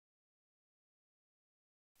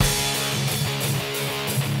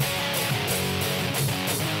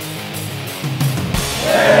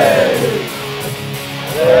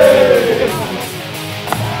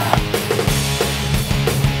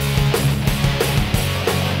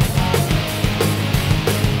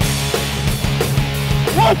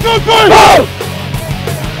1, 2, 3, go!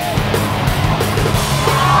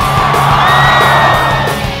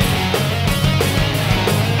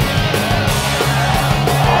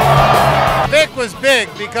 Vic was big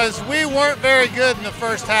because we weren't very good in the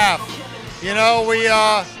first half. You know, we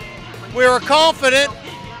were confident,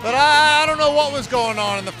 but I don't know what was going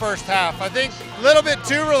on in the first half. I think a little bit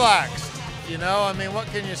too relaxed. You know, I mean, what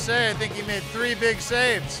can you say? I think he made 3 big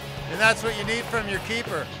saves, and that's what you need from your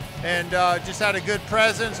keeper. And just had a good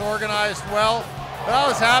presence, organized well. But I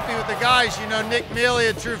was happy with the guys. You know, Nick Mealy,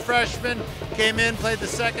 a true freshman, came in, played the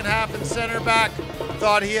second half in center back.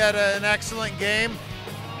 Thought he had an excellent game.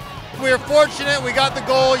 We were fortunate, we got the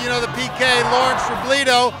goal, you know, the PK, Lawrence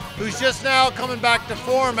Robledo, who's just now coming back to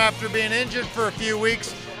form after being injured for a few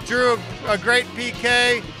weeks, drew a great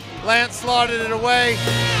PK, Lance slotted it away.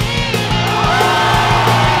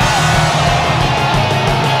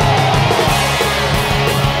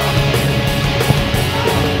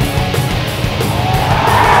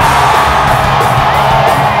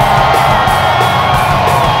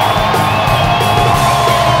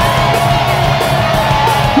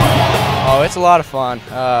 It's a lot of fun.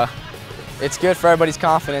 It's good for everybody's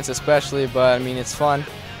confidence especially, but I mean it's fun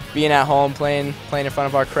being at home, playing in front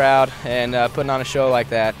of our crowd and putting on a show like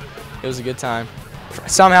that. It was a good time.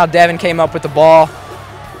 Somehow Devin came up with the ball,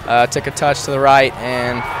 took a touch to the right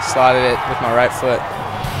and slotted it with my right foot.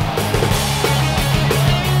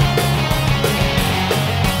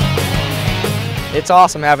 It's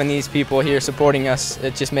awesome having these people here supporting us.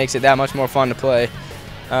 It just makes it that much more fun to play.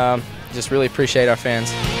 Just really appreciate our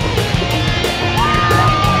fans.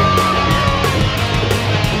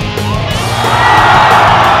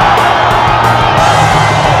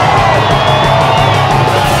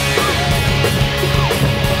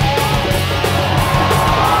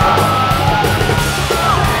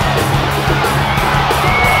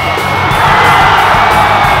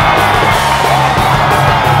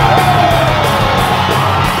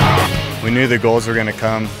 We knew the goals were going to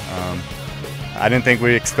come. I didn't think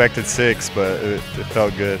we expected 6, but it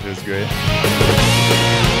felt good. It was great.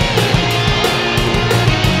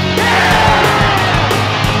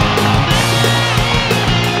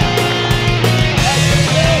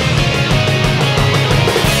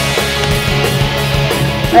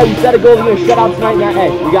 Hey, we set a goal to get a shutout tonight. Now, hey,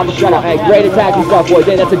 we got the shutout. Hey, great attacking stuff, boys.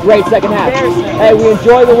 Hey, that's a great second half. Hey, we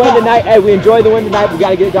enjoy the win tonight. Hey, we enjoy the win tonight. We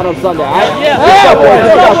got to get it done on Sunday. All right? Yeah. Hey,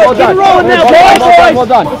 well done. Rolling now, boys. Well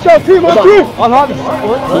done. Let's go, team. Let's go. No.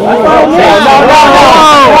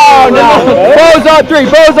 Bows on 3.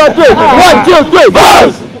 Bows on 3. 1, 2, 3.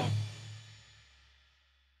 Bows.